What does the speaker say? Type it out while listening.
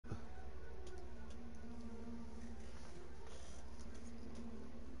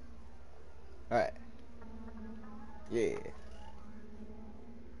Yeah.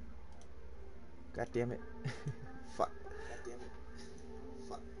 God damn it. Fuck.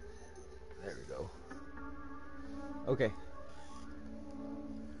 Fuck. There we go. Okay.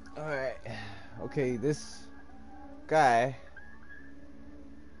 Alright. Okay, this guy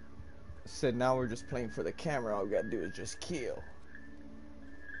said now we're just playing for the camera. All we gotta do is just kill.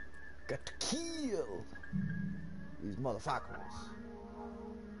 Got to kill these motherfuckers.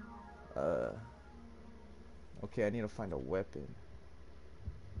 Okay, I need to find a weapon.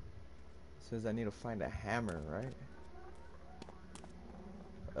 It says I need to find a hammer, right?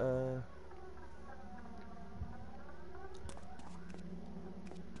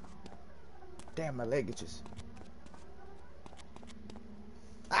 Damn, my leg itches.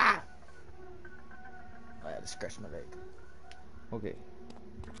 Ah! I had to scratch my leg. Okay.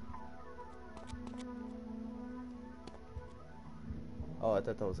 Oh, I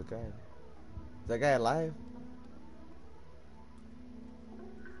thought that was a guy. Is that guy alive?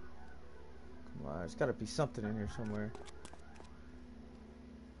 Come on, there's gotta be something in here somewhere.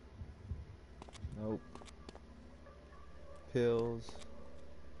 Nope. Pills.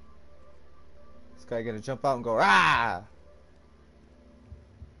 This guy gonna jump out and go, ah!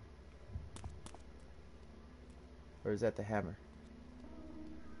 Or is that the hammer?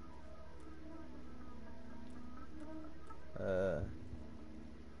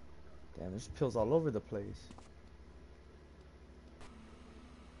 Damn, there's pills all over the place.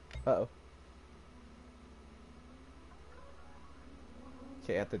 Uh-oh.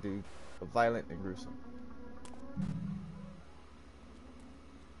 Okay, I have to do violent and gruesome.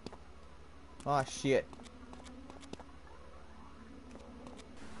 Oh shit.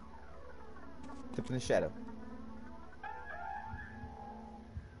 Tip in the shadow.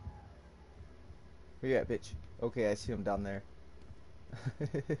 Where you at, bitch? Okay, I see him down there.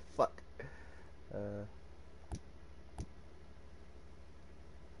 Fuck.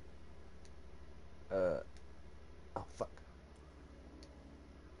 Oh fuck.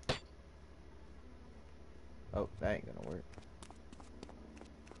 Oh, that ain't gonna work.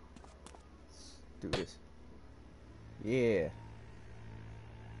 Let's do this. Yeah.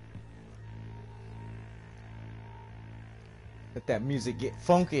 Let that music get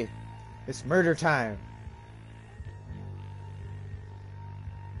funky. It's murder time.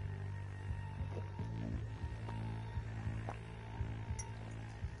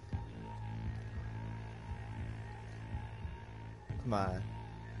 Come on.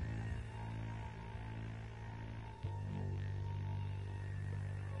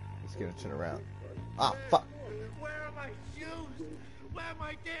 Let's get him to turn around. Ah, fuck. Where are my shoes? Where are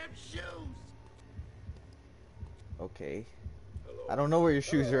my damn shoes? Okay. I don't know where your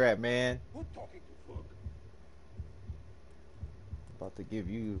shoes are at, man. Who talking to fuck? About to give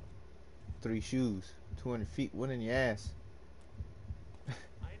you 3 shoes. 200 feet, one in your ass. I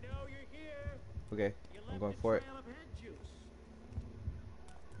know you're here. Okay, I'm going for it. Trail of head juice.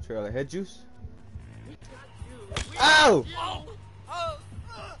 Trail of head juice? We got you. Ow! Oh!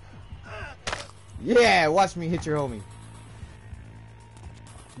 Yeah, watch me hit your homie.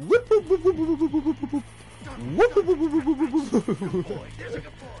 Whoop, whoop, whoop, whoop, whoop, whoop, whoop, whoop, whoop. Whoop, whoop, whoop, whoop, whoop, whoop, whoop. Boy, there's a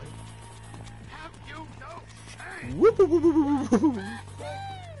good boy. Have you no shame? Whoop, whoop, whoop, whoop, whoop, whoop.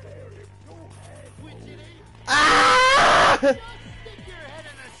 Ah! Stick your head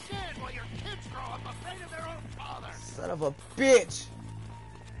in the sand while your kids grow up afraid of their own father. Son of a bitch.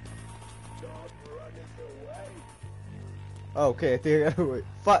 Okay, I think I gotta wait.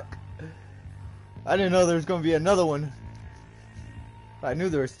 Fuck. I didn't know there was gonna be another one. I knew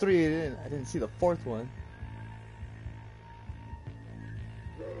there was 3. I didn't see the 4th one.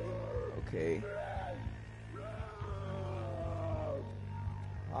 Okay.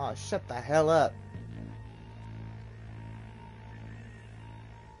 Oh, shut the hell up.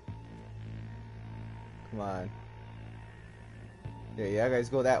 Come on. Yeah, guys,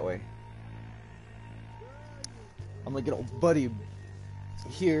 go that way. I'm gonna get old buddy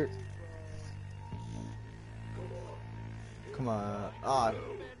here. Come on. Ah.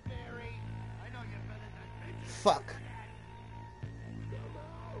 Fuck.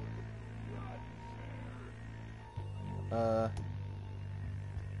 Don't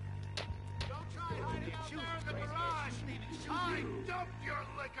try hiding out there in the garage. I dumped your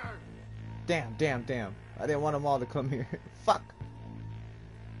liquor. Damn. I didn't want them all to come here. Fuck.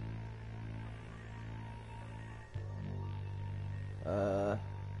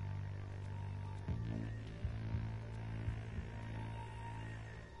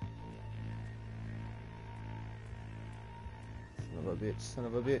 Son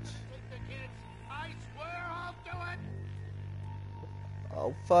of a bitch. Take the kids. I swear I'll do it.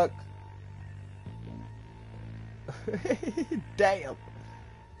 Oh, fuck. Damn.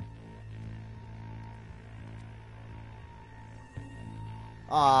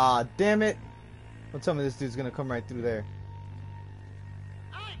 Ah, damn it. Don't tell me this dude's gonna come right through there.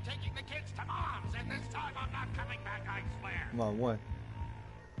 I'm taking the kids to mom's, and this time I'm not coming back, I swear. Come on, one.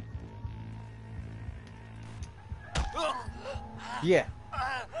 Yeah.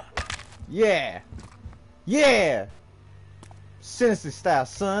 Yeah. Yeah. Sinister style,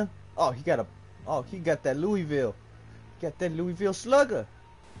 son. Oh, he got a. Oh, he got that Louisville. Got that Louisville slugger.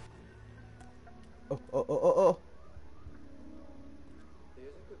 Oh, oh, oh, oh, oh.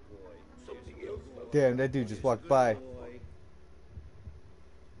 Damn, that dude just walked by.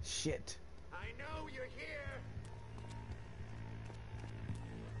 Shit. I know you're here.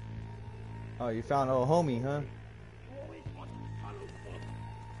 Oh, you found old homie, huh?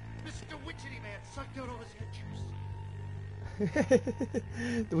 Mr. Witchetty Man sucked out all his head juice.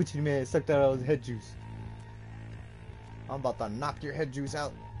 The witchy man sucked out all his head juice. I'm about to knock your head juice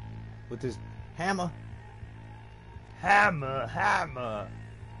out with this hammer. Hammer, hammer.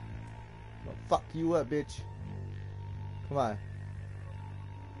 I'll fuck you up, bitch. Come on.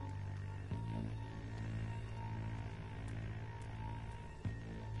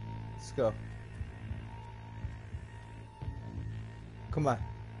 Let's go. Come on.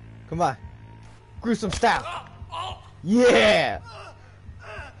 Come on. Gruesome style. Yeah.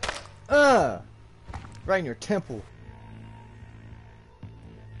 Right in your temple.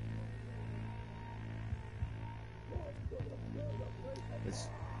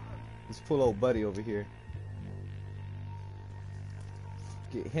 Let's pull old buddy over here.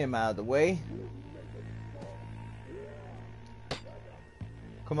 Get him out of the way.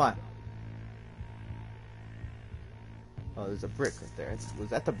 Come on. Oh, there's a brick right there. Was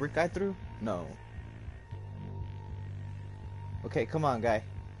that the brick I threw? No. Okay, come on, guy.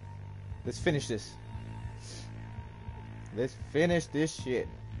 Let's finish this. Let's finish this shit.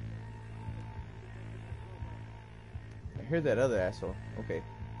 I hear that other asshole. Okay.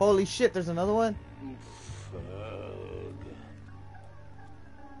 Holy shit, there's another one?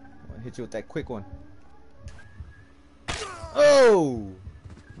 I'll hit you with that quick one. Oh!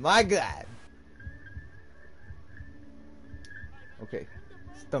 My God. Okay.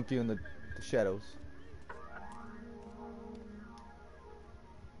 Stump you in the shadows.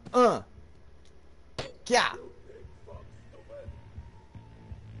 Yeah.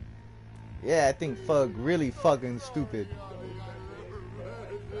 Yeah, I think Fug really fucking stupid.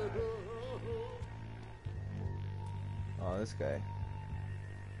 Oh, this guy.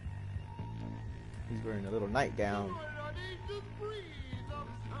 He's wearing a little nightgown.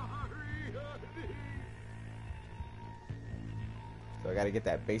 So I gotta get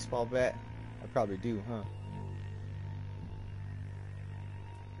that baseball bat? I probably do, huh?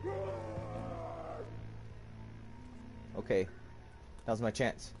 Okay. That was my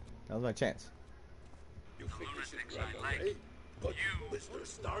chance. That was my chance. You think this is right, but Mr.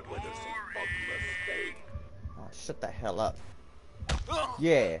 Starkweather's a big mistake. Oh, shut the hell up.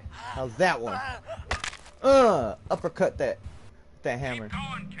 Yeah. How's that one? Uppercut that. With that hammer. Keep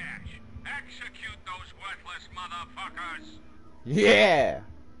going, Cash. Execute those worthless motherfuckers. Yeah.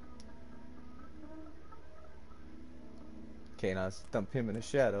 Okay, now let's dump him in the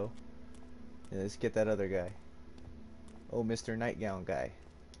shadow. And let's get that other guy. Oh, Mr. Nightgown guy.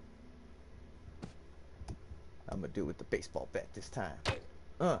 I'm gonna do it with the baseball bat this time.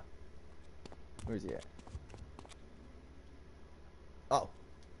 Where's he at? Oh.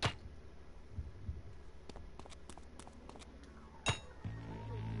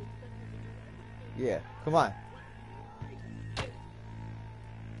 Yeah, come on.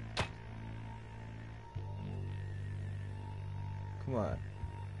 Come on.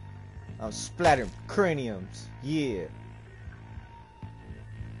 I'm splattering craniums. Yeah.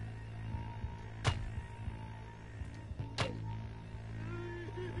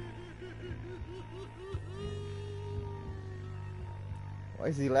 Why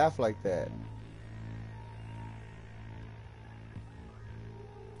does he laugh like that?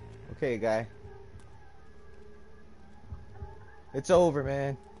 Okay, guy. It's over,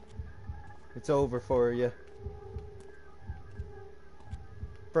 man. It's over for you.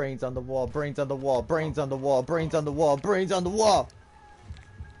 Brains on the wall, brains on the wall, brains on the wall, brains on the wall, brains on the wall.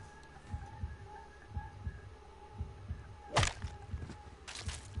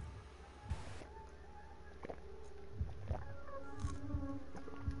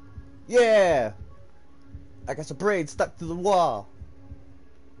 Yeah! I got some braids stuck to the wall.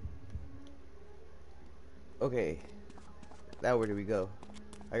 Okay. Now where do we go?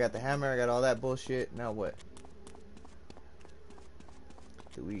 I got the hammer, I got all that bullshit. Now what?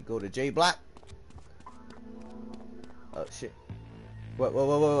 Do we go to J Block? Oh shit. What?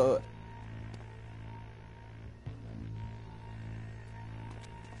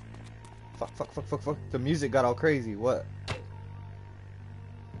 Fuck. The music got all crazy. What?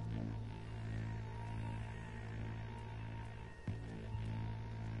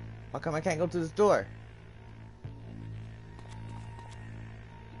 How come I can't go to this door?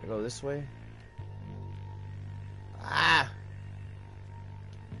 I go this way. Ah!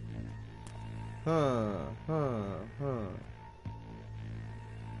 Huh.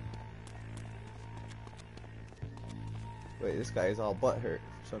 Wait, this guy is all butthurt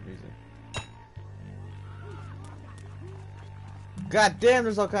for some reason. God damn,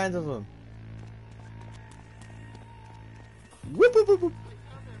 there's all kinds of them. Whoop whoop whoop whoop.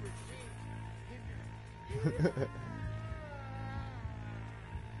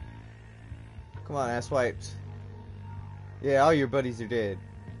 Come on, ass wipes. Yeah, all your buddies are dead.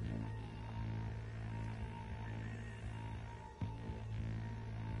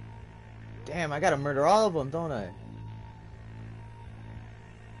 Damn, I gotta murder all of them, don't I?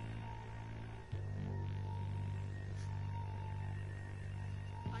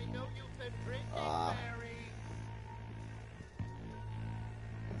 I know you've been drinking, Mary.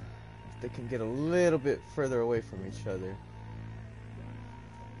 They can get a little bit further away from each other.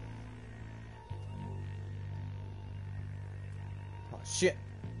 Oh shit.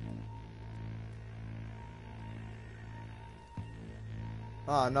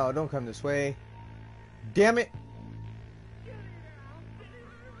 Oh no, don't come this way. Damn it.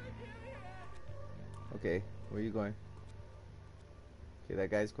 Okay, where are you going? Okay, that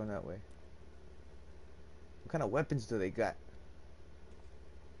guy's going that way. What kind of weapons do they got?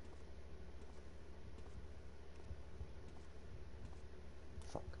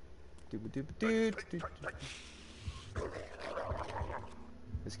 Fuck.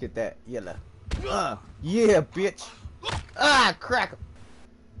 Let's get that yellow. Yeah, bitch. Crack 'em.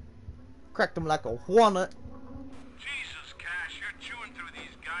 Cracked them like a walnut. Jesus, Cash, you're chewing through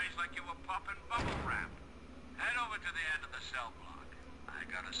these guys like you were popping bubble wrap. Head over to the end of the cell block. I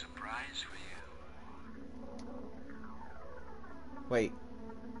got a surprise for you. Wait.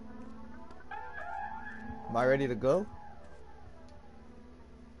 Am I ready to go?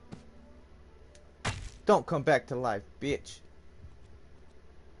 Don't come back to life, bitch.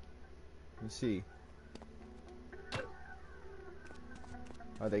 Let me see.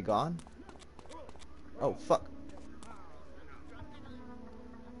 Are they gone? Oh, fuck.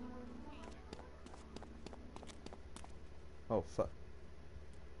 Oh, fuck.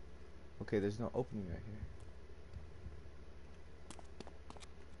 Okay, there's no opening right here.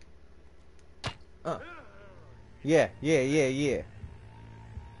 Yeah.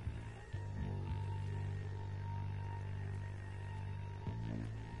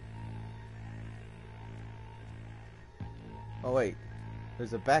 Oh, wait.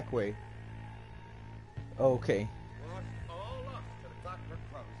 There's a back way. Okay. Wash all up to the clockwork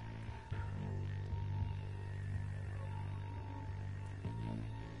close.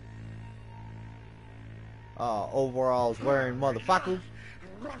 Overalls wearing motherfucker.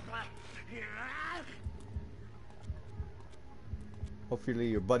 Hopefully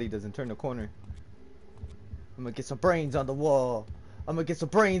your buddy doesn't turn the corner. I'm gonna get some brains on the wall.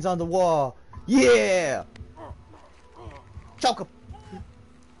 Yeah! Choke him!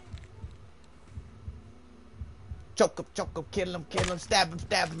 Choke him, kill him, stab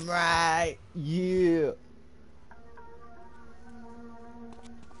him right! Yeah!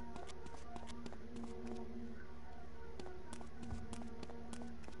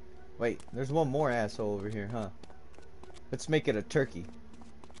 Wait, there's one more asshole over here, huh? Let's make it a turkey.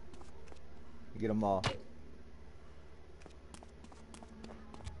 Get them all.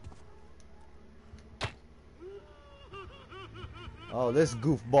 Oh, this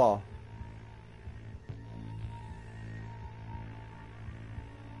goofball.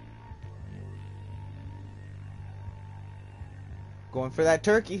 Going for that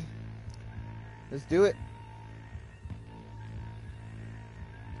turkey. Let's do it.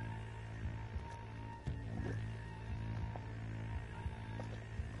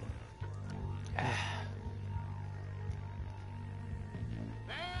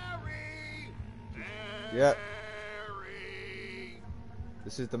 Yep.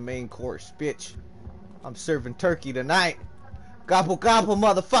 This is the main course, bitch. I'm serving turkey tonight. Gobble gobble,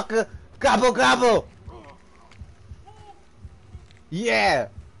 motherfucker. Gobble gobble. Yeah.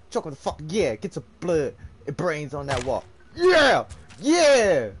 Choke the fuck. Yeah. Get some blood and brains on that wall. Yeah.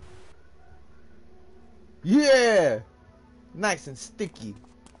 Yeah. Yeah. Nice and sticky.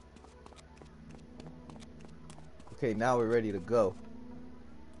 Okay, now we're ready to go.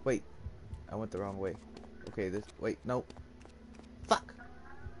 Wait. I went the wrong way. Okay, this. Wait, no. Fuck.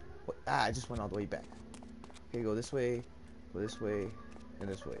 What? Ah, I just went all the way back. Okay, go this way, and this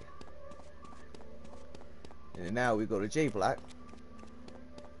way. And then now we go to J block.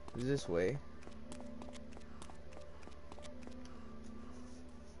 This way.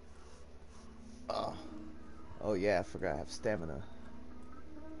 Oh. Oh yeah, I forgot I have stamina.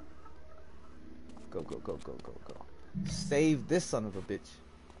 Go, go, go, go, go, go. Save this son of a bitch.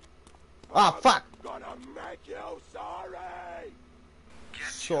 Ah, fuck! Gonna make you sorry! Get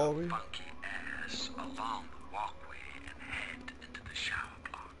Sorry. your funky ass along the walkway and head into the shower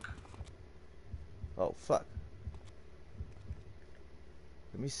block. Oh, fuck.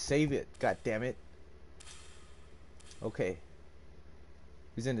 Let me save it, god damn it. Okay.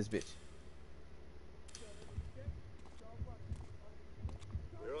 Who's in this bitch?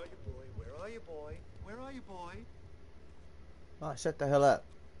 Where are you, boy? Where are you, boy? Where are you, boy? Oh, shut the hell up.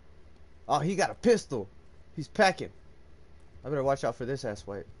 Oh, he got a pistol. He's packing. I better watch out for this ass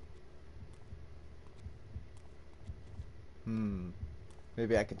wipe.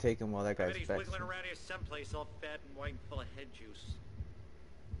 Maybe I can take him while that I guy's bet he's back. wiggling around here someplace all fat and white and full of head juice.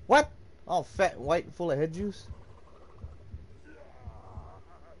 What? All fat, white, and full of head juice?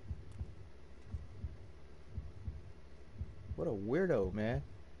 What a weirdo, man.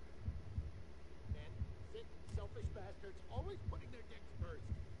 And sick, selfish bastards always putting their dicks first.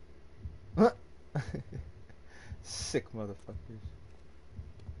 Sick motherfuckers.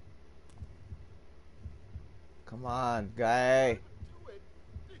 Come on, guy. Do it.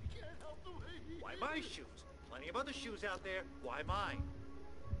 They can't help the way he Why my shoes? Plenty of other shoes out there. Why mine?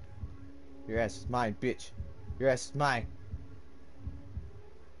 Your ass is mine, bitch. Your ass is mine.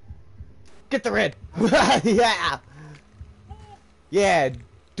 Get the red. Yeah. Yeah.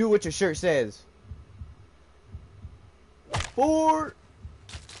 Do what your shirt says. Forward.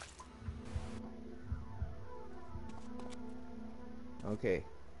 Okay.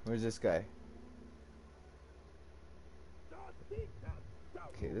 Where's this guy?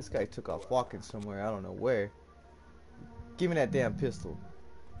 Okay, this guy took off walking somewhere. I don't know where. Give me that damn pistol.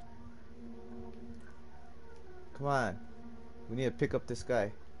 Come on. We need to pick up this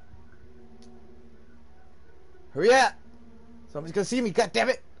guy. Hurry up! Somebody's gonna see me, god damn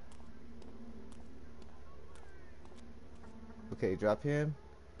it! Okay, drop him.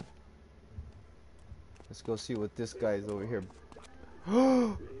 Let's go see what this guy is over here.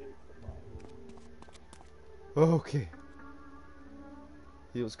 Okay.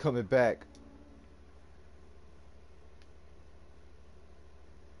 He was coming back.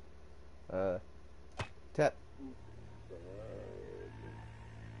 Tap.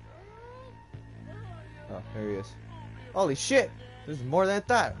 Oh, there he is. Holy shit! There's more than I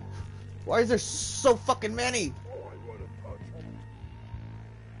thought. Why is there so fucking many? Oh, I want to touch him.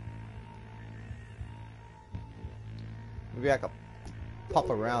 Maybe I could pop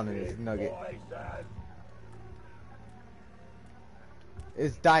around in this nugget. Poison.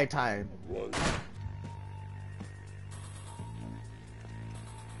 It's die time. They've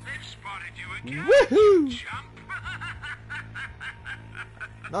spotted you again, Woohoo! you chump.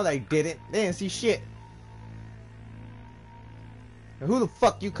 No, they didn't. They didn't see shit. And who the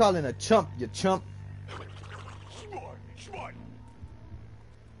fuck you calling a chump, you chump? Smart, smart.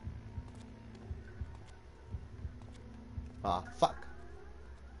 Ah, fuck.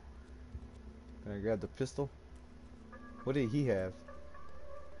 Can I grab the pistol? What did he have?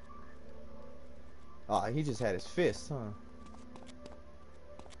 Ah, he just had his fist, huh?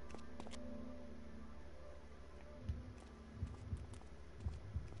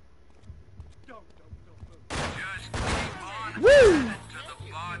 Just keep on Woo! heading to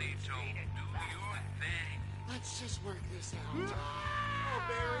the body tone. Do your thing. Let's just work this out. Oh,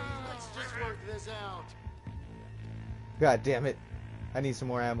 Barry, let's just work this out. God damn it. I need some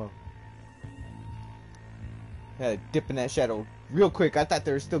more ammo. Had to dip in that shadow real quick. I thought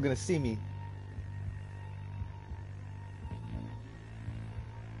they were still gonna see me.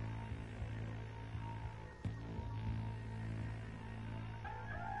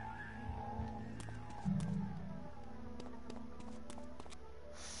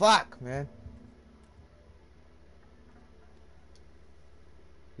 Fuck, man.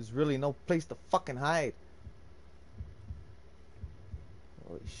 There's really no place to fucking hide.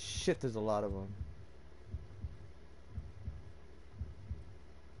 Holy shit, there's a lot of them.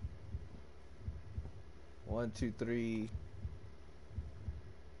 One, two, three.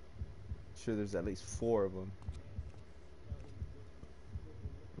 I'm sure there's at least 4 of them.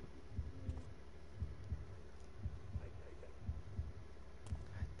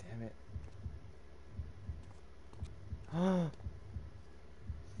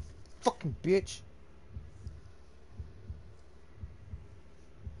 Fucking bitch.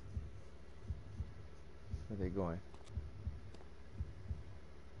 going.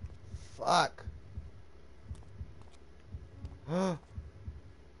 Fuck.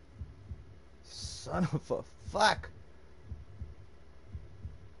 Son of a fuck.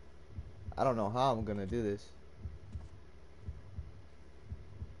 I don't know how I'm gonna do this.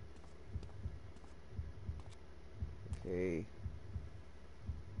 Okay.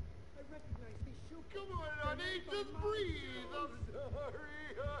 I recognize these shoe. Come on, honey, just breathe. I'm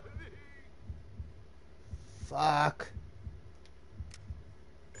sorry, honey. Fuck.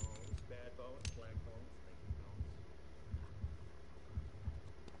 Bones, bad bones, black bones, thinking bones.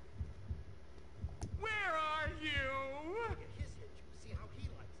 Where are you? Get his hitch. See how he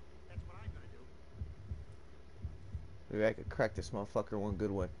likes it. That's what I'm gonna do. Maybe I could crack this motherfucker one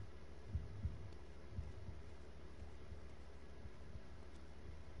good one.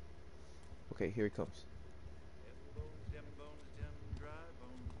 Okay, here he comes. Dem bones, dry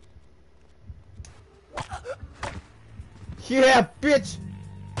bones. Yeah, bitch!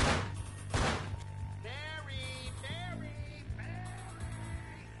 Barry, Barry, Barry.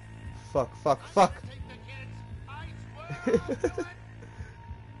 Fuck, fuck, fuck. Take the kids. I swear I'll do it.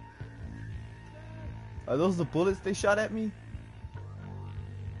 Are those the bullets they shot at me?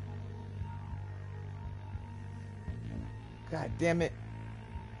 God damn it.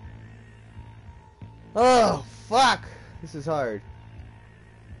 Oh, fuck! This is hard.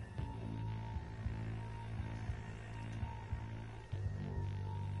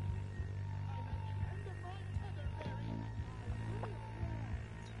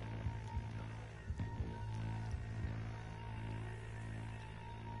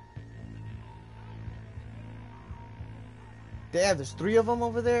 Damn, there's 3 of them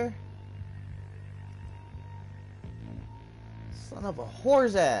over there? Son of a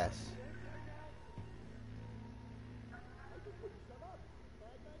whore's ass.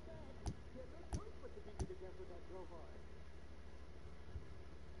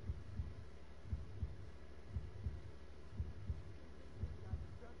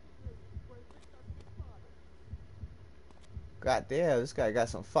 God damn, this guy got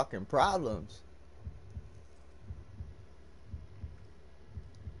some fucking problems.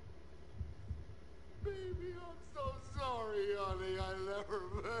 Baby, I'm so sorry, honey. I never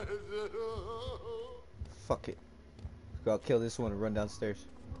meant it. Fuck it. Let's go out, kill this one and run downstairs.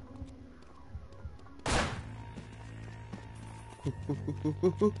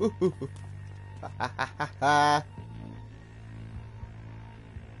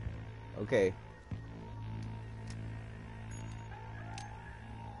 Okay.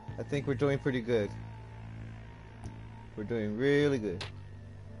 I think we're doing pretty good. We're doing really good.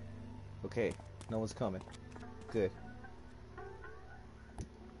 Okay, no one's coming. Good.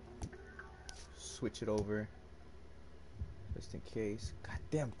 Switch it over. Just in case.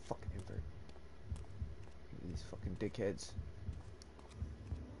 Goddamn fucking invert. These fucking dickheads.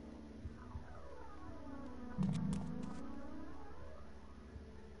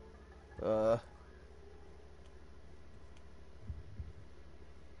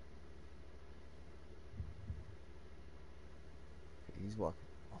 He's walking.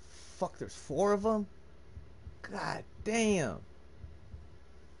 Oh fuck, there's 4 of them? God damn.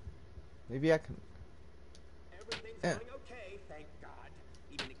 Maybe I can. Everything's going okay, thank God.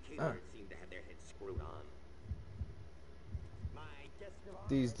 Even the caterers seem to have their heads screwed on. My guest of honor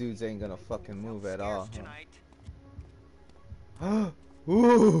These dudes ain't gonna fucking move at all. tonight. Huh?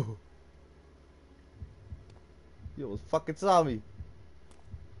 Ooh. You almost fucking saw me.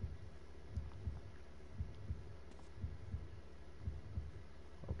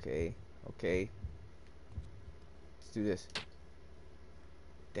 Okay, okay. Let's do this.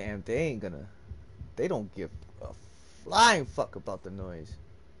 Damn, they ain't gonna. They don't give a flying fuck about the noise.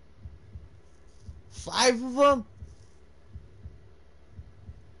 5 of them?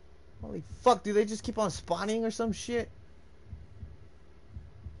 Holy fuck, do they just keep on spawning or some shit?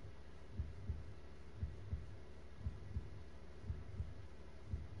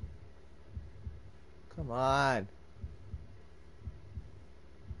 Come on.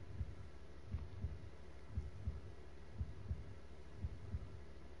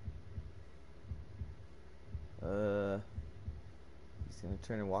 He's gonna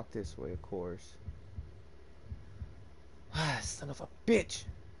turn and walk this way, of course. Ah, son of a bitch.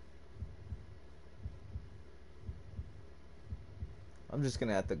 I'm just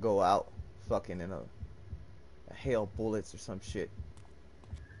gonna have to go out fucking in a hail bullets or some shit.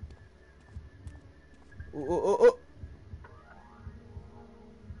 Ooh, ooh, ooh, ooh.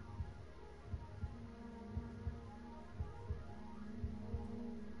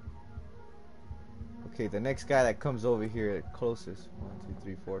 Okay, the next guy that comes over here closest. 1, 2,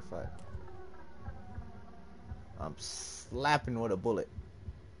 3, 4, 5. I'm slapping with a bullet.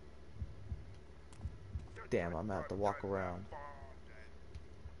 Damn, I'm gonna have to walk around.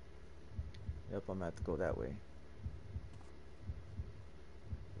 Yep, I'm gonna have to go that way.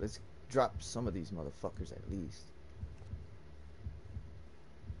 Let's drop some of these motherfuckers at least.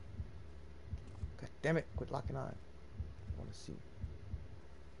 God damn it, quit locking on. I wanna see.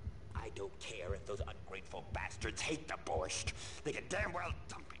 I don't care if those ungrateful bastards hate the borscht. They can damn well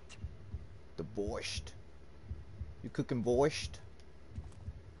dump it. The borscht. You cooking borscht?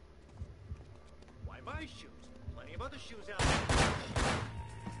 Why my shoes? Plenty of other shoes out there.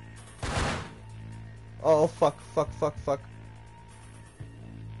 Oh, fuck, fuck, fuck, fuck.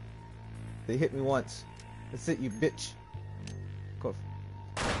 They hit me once. That's it, you bitch. Go.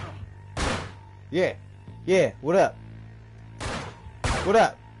 Yeah. Yeah, what up? What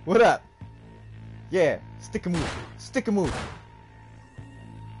up? What up? Yeah, stick a move. Stick a move.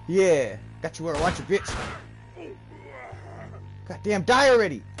 Yeah. Got you where I want you, bitch. Goddamn, die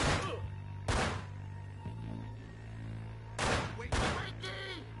already.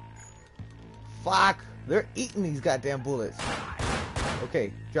 Fuck. They're eating these goddamn bullets.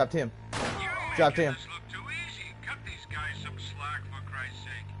 Okay, dropped him. Dropped him. This look too easy. Cut these guys some slack, for Christ's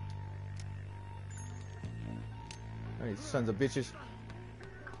sake. These sons of bitches.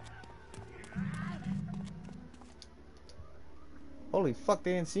 Holy fuck,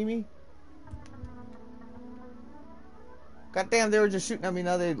 they didn't see me? Goddamn, they were just shooting at me,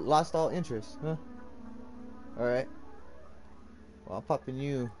 now they lost all interest, huh? Alright. Well, I'm popping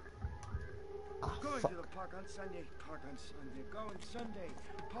you. Ah, Going fuck. to the park on Sunday. Park on Sunday. Going Sunday.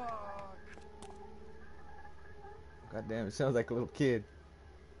 Park. Goddamn, it sounds like a little kid.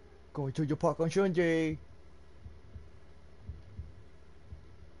 Going to your park on Sunday.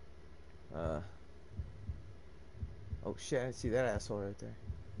 Oh shit, I see that asshole right there.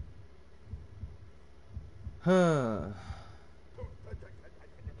 Huh.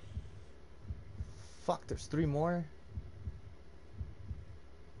 Fuck, there's 3 more?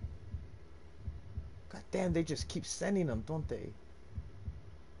 God damn, they just keep sending them, don't they?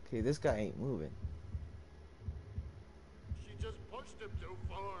 Okay, this guy ain't moving. She just pushed him too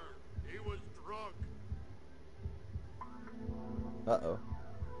far. He was drunk. Uh-oh.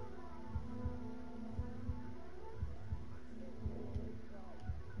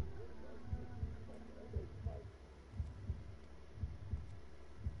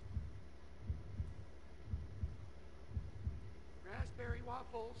 Raspberry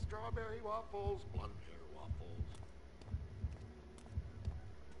waffles, strawberry waffles, blunder waffles.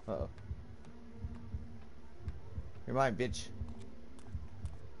 Uh-oh. You're mine, bitch.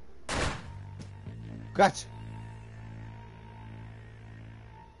 Gotcha.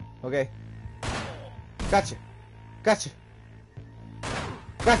 Okay. Gotcha. Gotcha.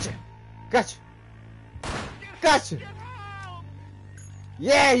 Gotcha. Gotcha. Gotcha.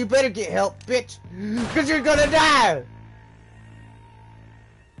 Yeah, you better get help, bitch. Cause you're gonna die.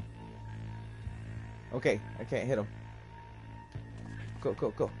 Okay, I can't hit him. Go,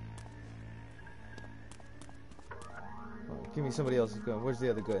 go, go. Oh, give me somebody else's gun. Where's the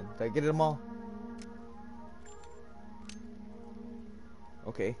other gun? Did I get them all?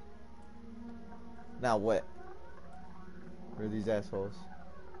 Okay. Now what? Where are these assholes?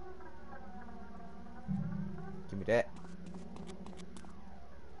 Give me that.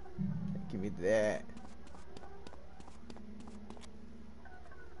 Give me that.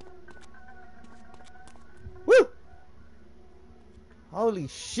 Woo! Holy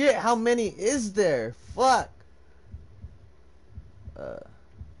shit, how many is there? Fuck.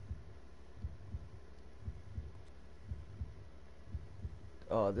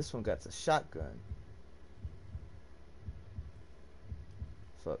 Oh, this one got a shotgun.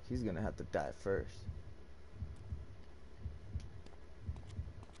 Fuck, he's gonna have to die first.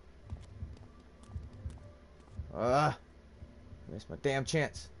 Missed my damn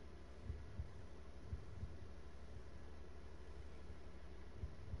chance.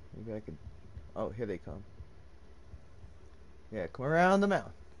 Maybe I could. Oh, here they come. Yeah, come around the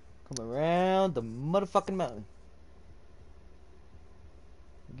mountain. Come around the motherfucking mountain.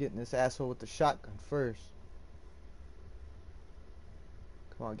 I'm getting this asshole with the shotgun first.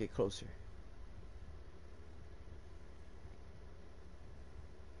 Come on, get closer.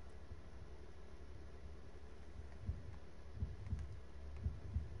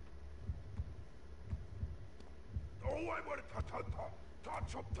 Oh, I want to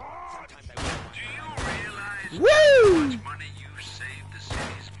touch some touch. Do you realize Woo! how much money you saved the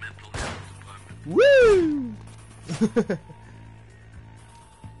city's mental health department? Woo!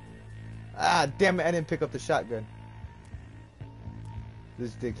 Ah, damn it, I didn't pick up the shotgun.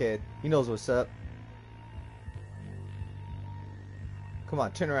 This dickhead. He knows what's up. Come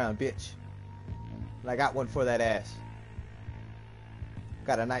on, turn around, bitch. And I got one for that ass.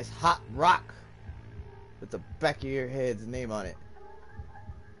 Got a nice hot rock with the back of your head's name on it.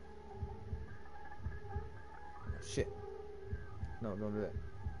 Oh, shit. No, don't do that.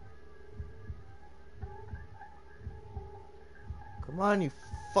 Come on, you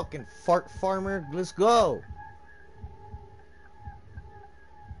fucking fart farmer. Let's go.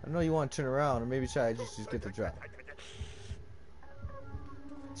 I know you want to turn around, or maybe try to just get the drop.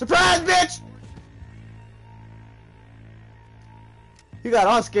 Surprise, bitch! He got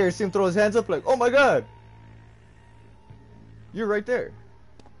all scared, see him throw his hands up like, oh my god! You're right there.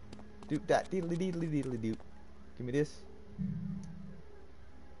 Doop that, deedly deedly deedly doop. Give me this.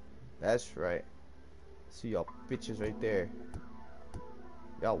 That's right. See y'all bitches right there.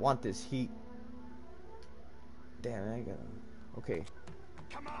 Y'all want this heat. Damn, I ain't got him. Okay.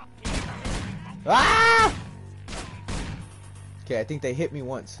 Ah! Okay, I think they hit me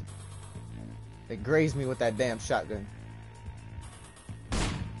once. They grazed me with that damn shotgun.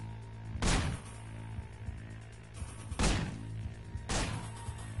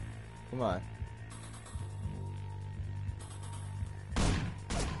 Come on.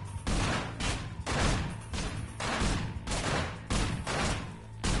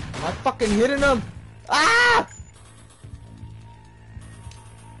 Am I fucking hitting them? Ah!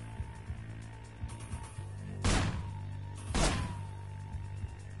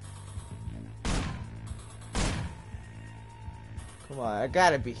 Come on, I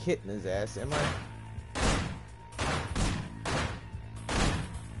gotta be hitting his ass, am I?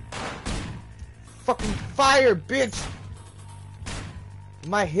 Fucking fire, bitch!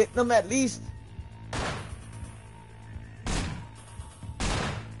 Am I hitting him at least?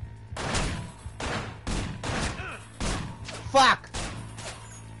 Fuck!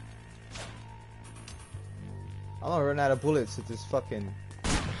 I'm gonna run out of bullets with this fucking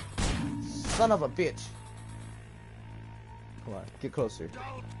son of a bitch. Come on, get closer.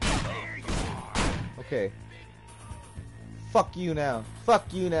 Okay. Fuck you now.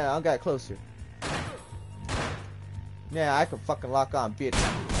 Fuck you now. I got closer. Yeah, I can fucking lock on, bitch.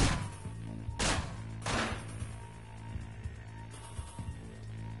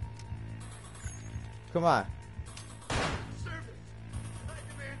 Come on.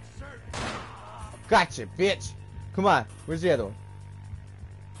 Gotcha, bitch. Come on. Where's the other one?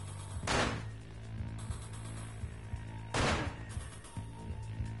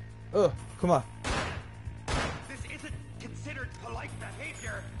 Ugh, come on. This isn't considered polite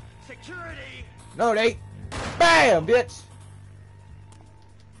behavior. Security. No, it ain't. Bam, bitch.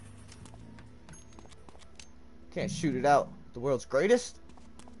 Can't shoot it out. The world's greatest?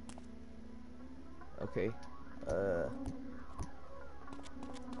 Okay.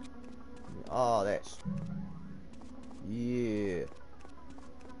 Oh, that's... Yeah.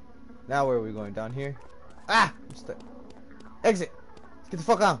 Now where are we going? Down here? Ah! I'm stuck. Exit! Let's get the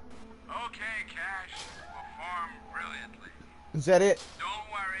fuck on. Okay, Cash. Performed brilliantly. Is that it? Don't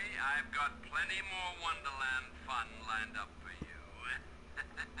worry, I've got plenty more Wonderland fun lined up for you.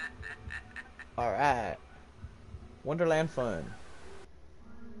 Alright. Wonderland fun.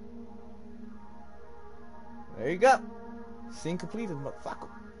 There you go. Scene completed, motherfucker.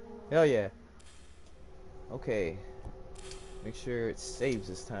 Hell yeah. Okay. Make sure it saves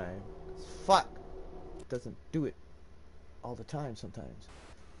this time. Fuck. It doesn't do it all the time sometimes.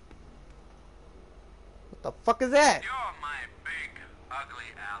 What the fuck is that? You're my big, ugly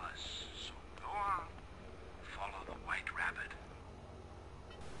Alice. So go on. Follow the white rabbit.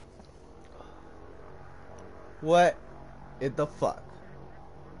 What in the fuck?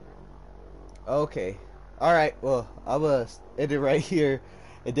 Okay. Alright, well, I'm gonna end it right here.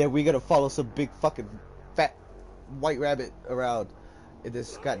 And then we're gonna follow some big fucking fat white rabbit around in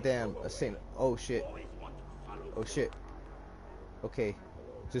this goddamn Saint. Oh shit. Oh shit. Okay.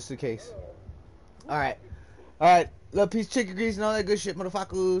 Just in case. Alright. Alright. Love, peace, chicken grease, and all that good shit,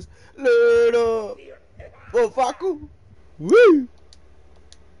 motherfuckers. Later. Motherfucker. Woo!